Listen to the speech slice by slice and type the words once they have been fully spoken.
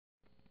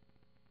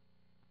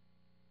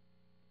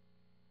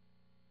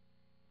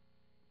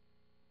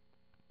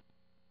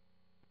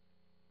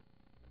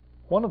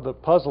One of the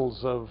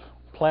puzzles of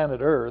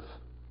planet Earth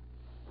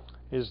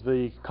is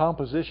the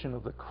composition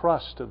of the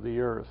crust of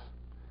the Earth.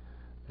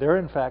 There are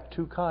in fact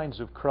two kinds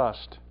of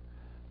crust.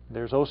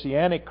 There's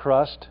oceanic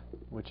crust,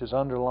 which is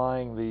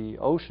underlying the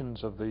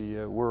oceans of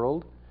the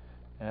world,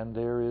 and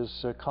there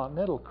is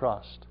continental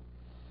crust.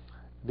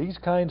 These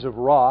kinds of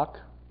rock,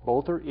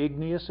 both are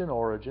igneous in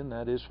origin,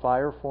 that is,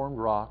 fire-formed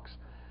rocks,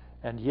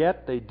 and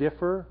yet they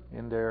differ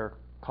in their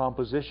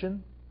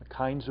composition, the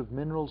kinds of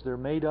minerals they're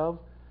made of,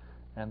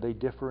 and they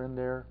differ in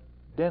their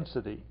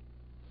density.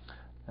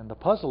 And the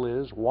puzzle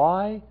is,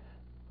 why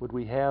would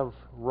we have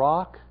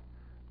rock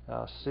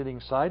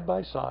sitting side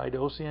by side,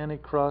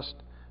 oceanic crust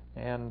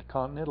and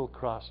continental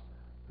crust,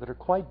 that are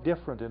quite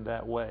different in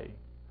that way?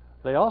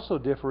 They also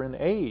differ in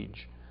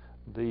age.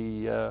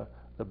 The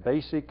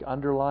basic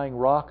underlying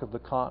rock of the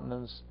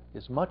continents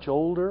is much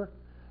older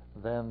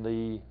than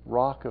the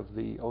rock of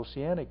the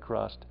oceanic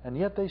crust, and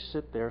yet they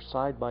sit there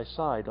side by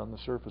side on the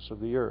surface of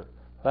the Earth.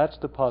 That's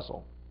the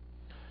puzzle.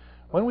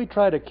 When we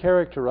try to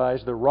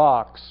characterize the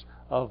rocks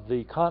of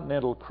the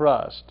continental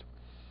crust,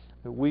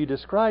 we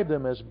describe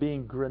them as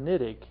being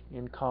granitic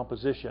in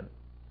composition.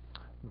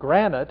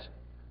 Granite,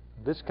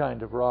 this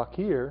kind of rock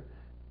here,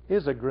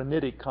 is a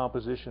granitic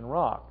composition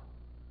rock.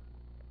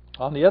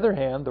 On the other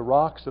hand, the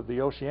rocks of the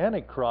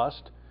oceanic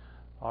crust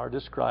are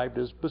described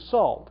as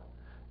basalt.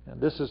 And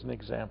this is an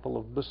example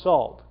of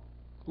basalt.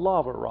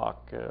 Lava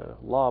rock.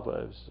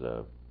 Lava,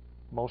 as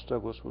most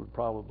of us would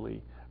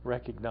probably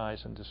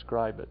recognize and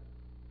describe it.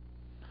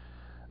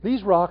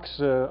 These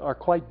rocks are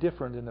quite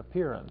different in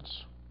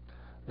appearance.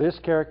 This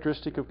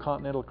characteristic of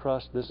continental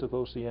crust, this of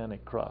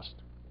oceanic crust.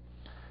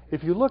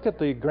 If you look at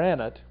the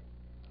granite,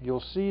 you'll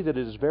see that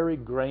it is very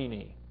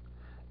grainy.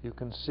 You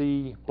can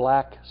see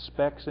black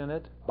specks in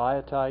it,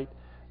 biotite,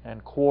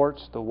 and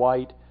quartz, the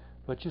white,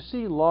 but you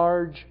see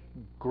large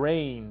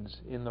grains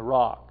in the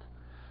rock.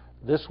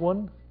 This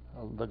one,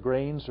 the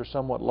grains are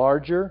somewhat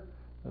larger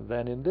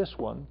than in this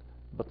one,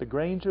 but the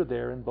grains are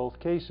there in both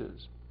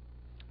cases.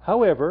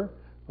 However,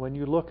 when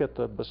you look at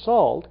the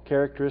basalt,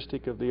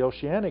 characteristic of the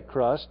oceanic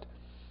crust,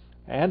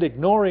 and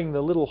ignoring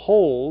the little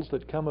holes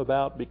that come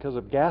about because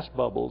of gas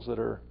bubbles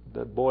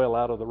that boil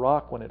out of the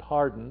rock when it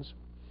hardens,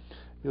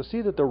 you'll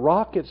see that the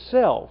rock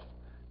itself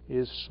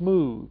is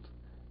smooth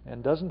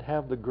and doesn't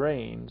have the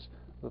grains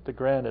that the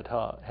granite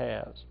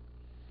has.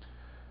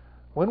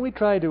 When we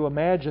try to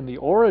imagine the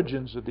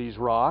origins of these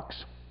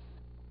rocks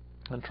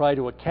and try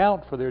to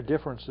account for their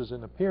differences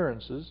in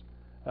appearance,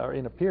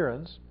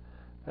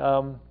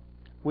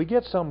 we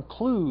get some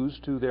clues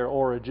to their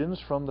origins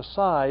from the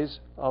size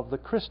of the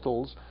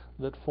crystals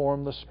that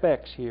form the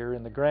specks here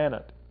in the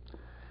granite.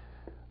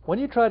 When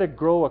you try to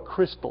grow a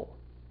crystal,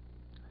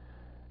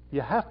 you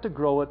have to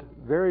grow it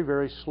very,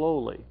 very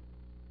slowly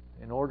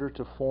in order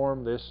to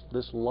form this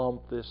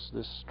lump, this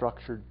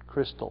structured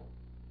crystal.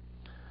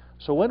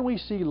 So when we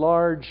see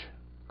large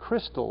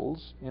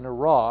crystals in a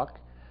rock,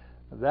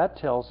 that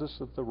tells us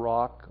that the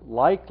rock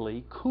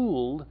likely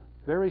cooled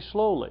very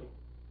slowly.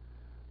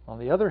 On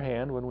the other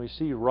hand, when we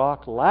see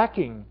rock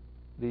lacking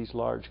these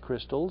large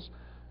crystals,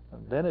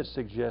 then it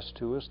suggests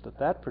to us that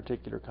that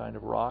particular kind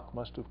of rock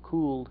must have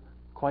cooled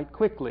quite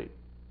quickly.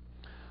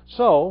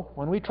 So,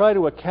 when we try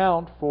to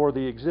account for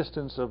the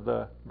existence of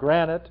the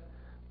granite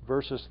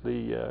versus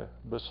the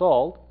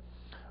basalt,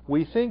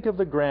 we think of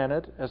the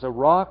granite as a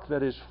rock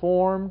that is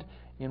formed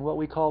in what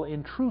we call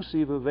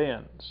intrusive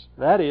events.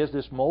 That is,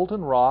 this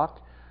molten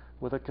rock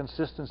with a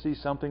consistency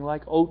something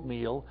like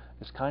oatmeal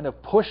is kind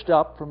of pushed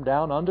up from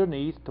down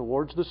underneath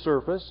towards the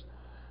surface,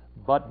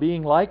 but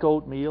being like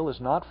oatmeal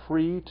is not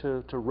free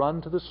to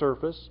run to the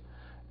surface,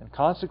 and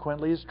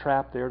consequently is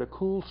trapped there to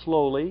cool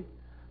slowly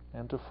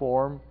and to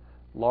form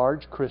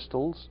large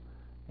crystals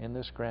in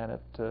this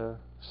granite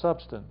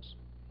substance.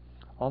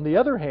 On the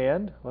other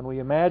hand, when we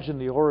imagine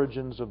the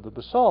origins of the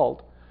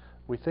basalt,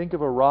 we think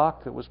of a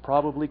rock that was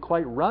probably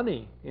quite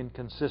runny in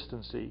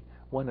consistency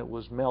when it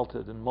was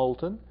melted and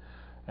molten,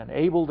 and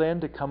able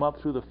then to come up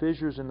through the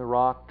fissures in the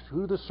rock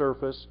to the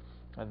surface,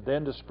 and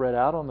then to spread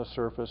out on the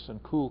surface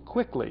and cool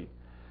quickly.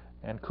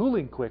 And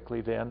cooling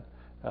quickly then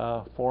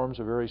forms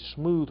a very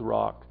smooth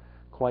rock,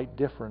 quite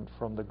different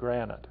from the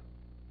granite.